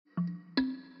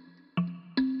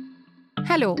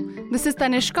Hello, this is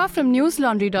Tanishka from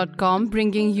newslaundry.com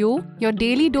bringing you your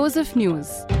daily dose of news.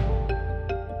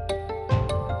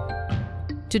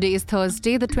 Today is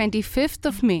Thursday, the 25th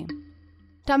of May.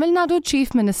 Tamil Nadu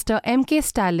Chief Minister M.K.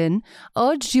 Stalin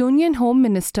urged Union Home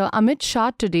Minister Amit Shah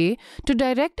today to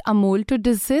direct Amul to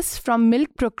desist from milk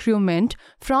procurement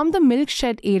from the milk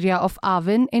shed area of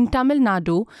Aavin in Tamil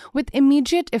Nadu with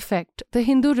immediate effect, The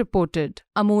Hindu reported.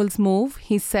 Amul's move,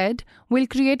 he said, will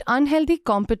create unhealthy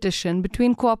competition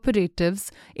between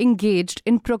cooperatives engaged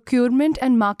in procurement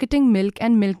and marketing milk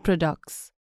and milk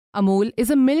products. Amul is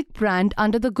a milk brand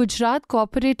under the Gujarat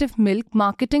Cooperative Milk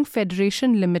Marketing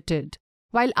Federation Limited,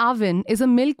 while Aavin is a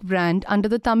milk brand under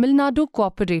the Tamil Nadu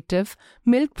Cooperative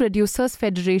Milk Producers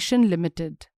Federation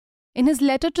Limited. In his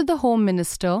letter to the Home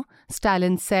Minister,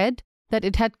 Stalin said that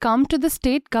it had come to the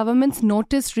state government's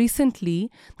notice recently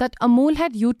that Amul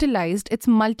had utilized its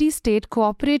multi-state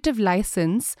cooperative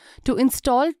license to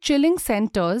install chilling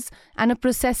centers and a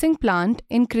processing plant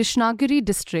in Krishnagiri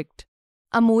district.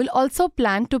 Amul also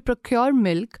planned to procure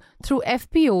milk through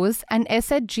FPOs and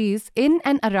SHGs in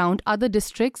and around other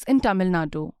districts in Tamil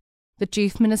Nadu. The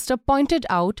Chief Minister pointed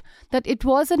out that it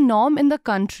was a norm in the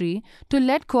country to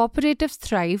let cooperatives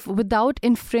thrive without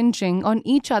infringing on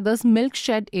each other's milk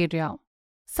shed area.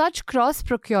 Such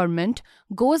cross-procurement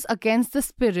goes against the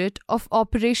spirit of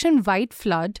Operation White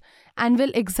Flood and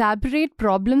will exacerbate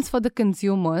problems for the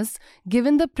consumers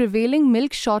given the prevailing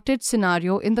milk shortage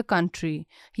scenario in the country,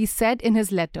 he said in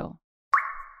his letter.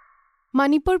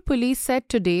 Manipur police said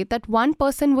today that one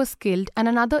person was killed and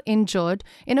another injured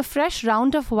in a fresh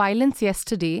round of violence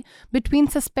yesterday between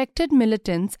suspected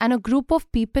militants and a group of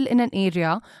people in an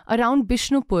area around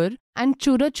Bishnupur and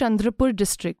Churachandrapur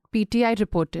district, PTI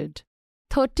reported.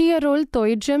 30-year-old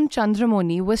Toijam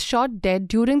Chandramoni was shot dead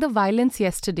during the violence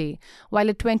yesterday, while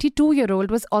a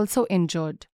 22-year-old was also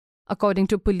injured. According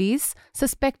to police,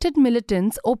 suspected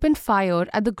militants opened fire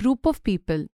at the group of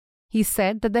people. He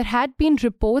said that there had been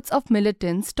reports of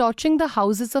militants torching the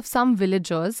houses of some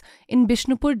villagers in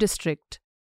Bishnupur district.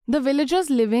 The villagers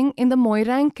living in the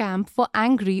Moirang camp were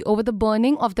angry over the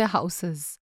burning of their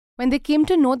houses. When they came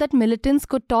to know that militants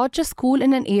could torch a school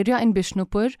in an area in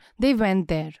Bishnupur, they went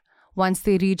there. Once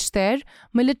they reached there,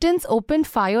 militants opened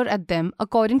fire at them,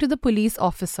 according to the police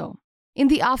officer. In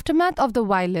the aftermath of the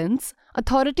violence,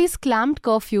 authorities clamped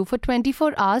curfew for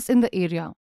 24 hours in the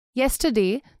area.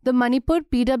 Yesterday, the Manipur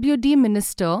PWD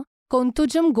minister,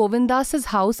 Kontujam Govindas's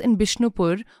house in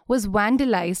Bishnupur was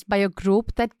vandalized by a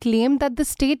group that claimed that the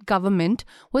state government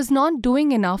was not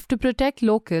doing enough to protect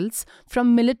locals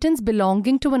from militants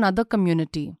belonging to another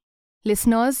community.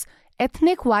 Listeners,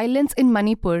 ethnic violence in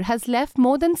Manipur has left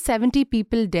more than 70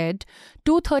 people dead,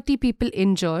 230 people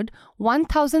injured,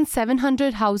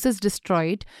 1,700 houses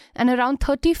destroyed, and around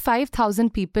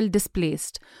 35,000 people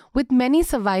displaced, with many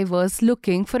survivors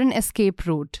looking for an escape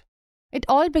route. It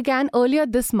all began earlier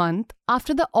this month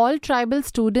after the All Tribal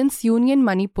Students Union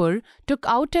Manipur took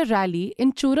out a rally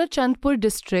in Churachandpur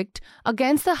district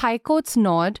against the High Court's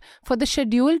nod for the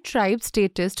scheduled tribe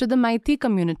status to the Meitei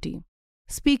community.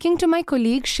 Speaking to my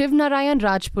colleague Shiv Narayan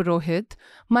Rajpurohit,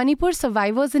 Manipur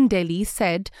survivors in Delhi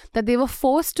said that they were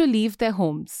forced to leave their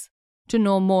homes. To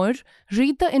know more,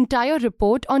 read the entire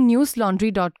report on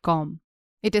newslaundry.com.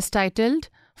 It is titled,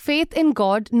 Faith in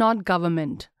God, Not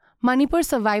Government. Manipur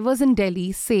survivors in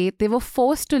Delhi say they were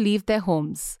forced to leave their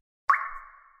homes.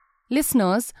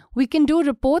 Listeners, we can do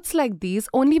reports like these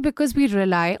only because we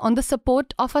rely on the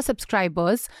support of our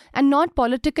subscribers and not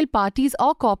political parties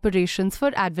or corporations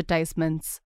for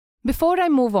advertisements. Before I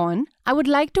move on, I would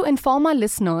like to inform our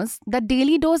listeners that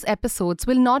Daily Dose episodes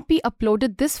will not be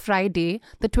uploaded this Friday,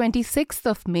 the 26th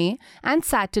of May, and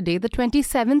Saturday, the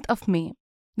 27th of May.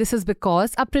 This is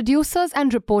because our producers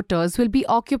and reporters will be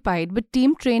occupied with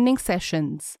team training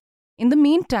sessions. In the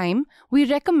meantime, we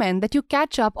recommend that you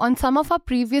catch up on some of our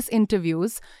previous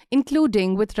interviews,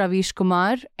 including with Ravish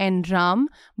Kumar, N. Ram,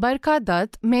 Barkha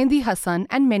Dutt, Mehdi Hassan,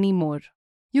 and many more.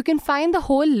 You can find the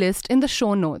whole list in the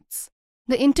show notes.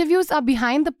 The interviews are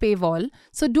behind the paywall,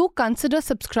 so do consider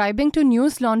subscribing to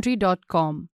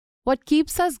newslaundry.com. What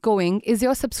keeps us going is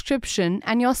your subscription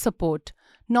and your support,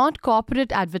 not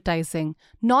corporate advertising,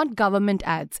 not government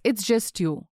ads, it's just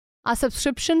you. Our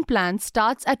subscription plan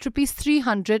starts at Rs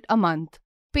 300 a month.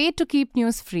 Pay to keep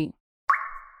news free.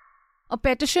 A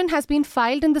petition has been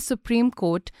filed in the Supreme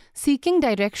Court seeking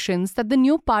directions that the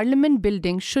new Parliament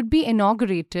building should be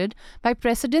inaugurated by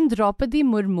President Draupadi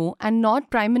Murmu and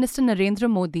not Prime Minister Narendra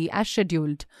Modi as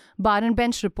scheduled, Bar and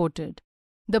Bench reported.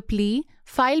 The plea,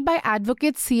 filed by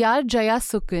advocate C.R.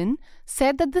 Jayasukan,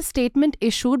 said that the statement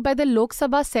issued by the Lok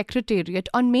Sabha Secretariat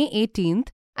on May 18th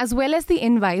as well as the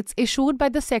invites issued by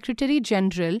the Secretary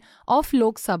General of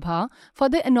Lok Sabha for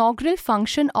the inaugural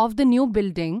function of the new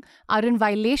building, are in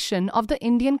violation of the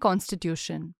Indian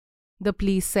Constitution. The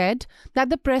plea said that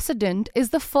the President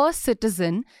is the first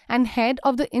citizen and head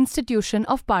of the institution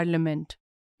of Parliament.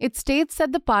 It states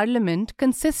that the Parliament,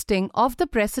 consisting of the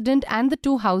President and the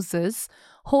two houses,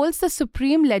 holds the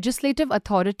supreme legislative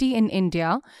authority in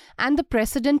India, and the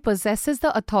President possesses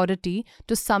the authority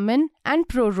to summon and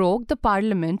prorogue the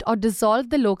Parliament or dissolve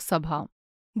the Lok Sabha.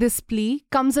 This plea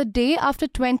comes a day after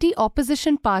 20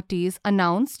 opposition parties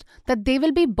announced that they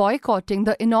will be boycotting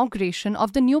the inauguration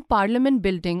of the new Parliament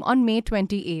building on May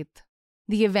 28th.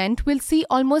 The event will see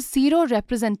almost zero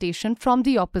representation from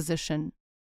the opposition.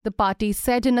 The party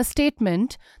said in a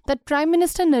statement that Prime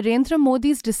Minister Narendra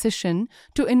Modi's decision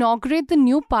to inaugurate the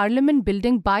new Parliament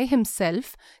building by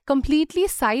himself, completely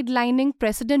sidelining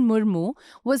President Murmu,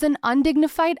 was an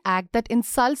undignified act that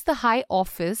insults the high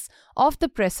office of the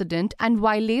President and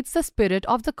violates the spirit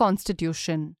of the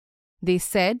Constitution. They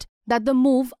said that the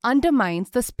move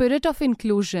undermines the spirit of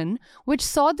inclusion, which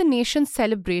saw the nation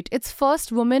celebrate its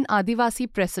first woman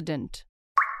Adivasi president.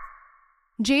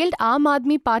 Jailed Aam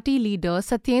Aadmi Party leader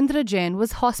Satyendar Jain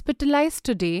was hospitalised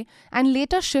today and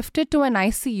later shifted to an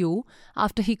ICU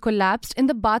after he collapsed in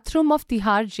the bathroom of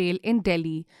Tihar jail in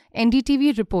Delhi,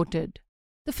 NDTV reported.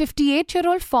 The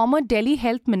 58-year-old former Delhi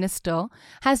Health Minister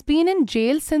has been in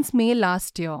jail since May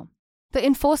last year. The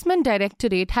Enforcement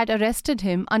Directorate had arrested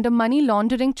him under money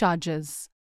laundering charges.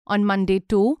 On Monday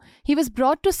too, he was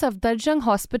brought to Safdarjung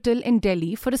Hospital in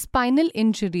Delhi for a spinal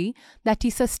injury that he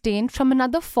sustained from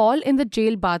another fall in the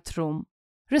jail bathroom.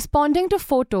 Responding to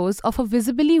photos of a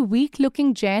visibly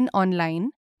weak-looking Jain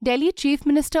online, Delhi Chief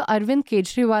Minister Arvind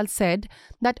Kejriwal said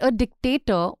that a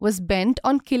dictator was bent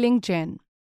on killing Jain.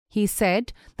 He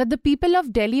said that the people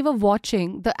of Delhi were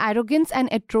watching the arrogance and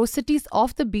atrocities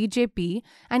of the BJP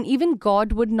and even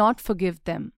God would not forgive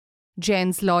them.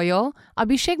 Jain's lawyer,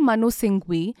 Abhishek Manu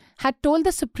Singhvi, had told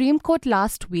the Supreme Court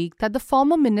last week that the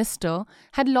former minister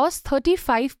had lost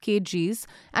 35 kgs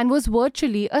and was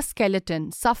virtually a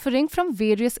skeleton, suffering from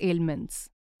various ailments.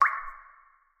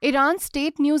 Iran's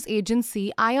state news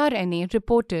agency IRNA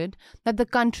reported that the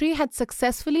country had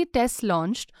successfully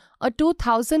test-launched a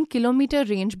 2,000-kilometer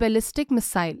range ballistic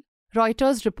missile,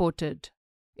 Reuters reported.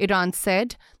 Iran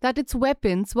said that its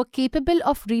weapons were capable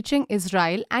of reaching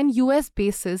Israel and US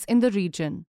bases in the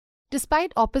region.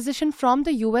 Despite opposition from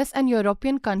the US and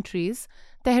European countries,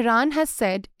 Tehran has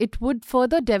said it would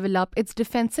further develop its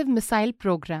defensive missile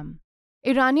program.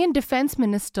 Iranian Defense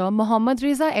Minister Mohammad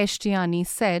Reza Eshtiani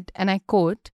said, and I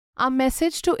quote, "Our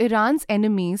message to Iran's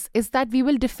enemies is that we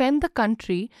will defend the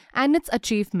country and its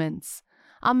achievements.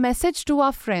 Our message to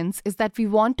our friends is that we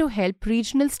want to help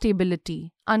regional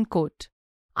stability," unquote.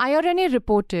 IRNA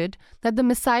reported that the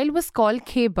missile was called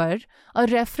Khaybar, a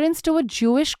reference to a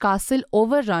Jewish castle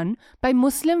overrun by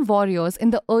Muslim warriors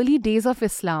in the early days of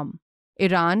Islam.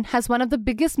 Iran has one of the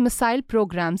biggest missile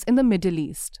programs in the Middle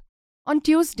East. On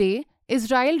Tuesday,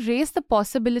 Israel raised the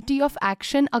possibility of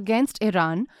action against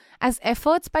Iran as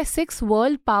efforts by 6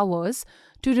 world powers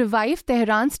to revive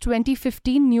Tehran's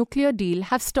 2015 nuclear deal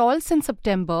have stalled since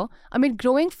September amid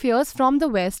growing fears from the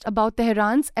West about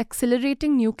Tehran's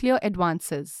accelerating nuclear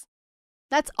advances.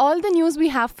 That's all the news we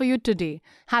have for you today.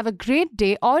 Have a great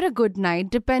day or a good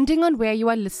night depending on where you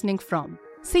are listening from.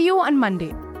 See you on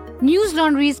Monday. News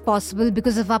Laundry is possible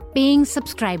because of our paying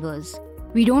subscribers.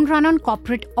 We don't run on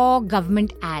corporate or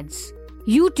government ads.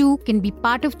 You too can be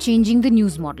part of changing the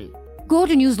news model. Go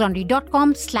to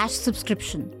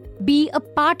newslaundry.com/subscription. Be a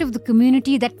part of the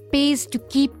community that pays to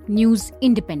keep news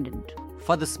independent.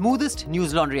 For the smoothest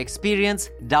News Laundry experience,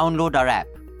 download our app.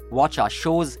 Watch our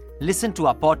shows, listen to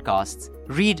our podcasts,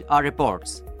 read our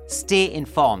reports. Stay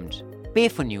informed. Pay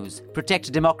for news,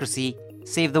 protect democracy,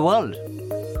 save the world.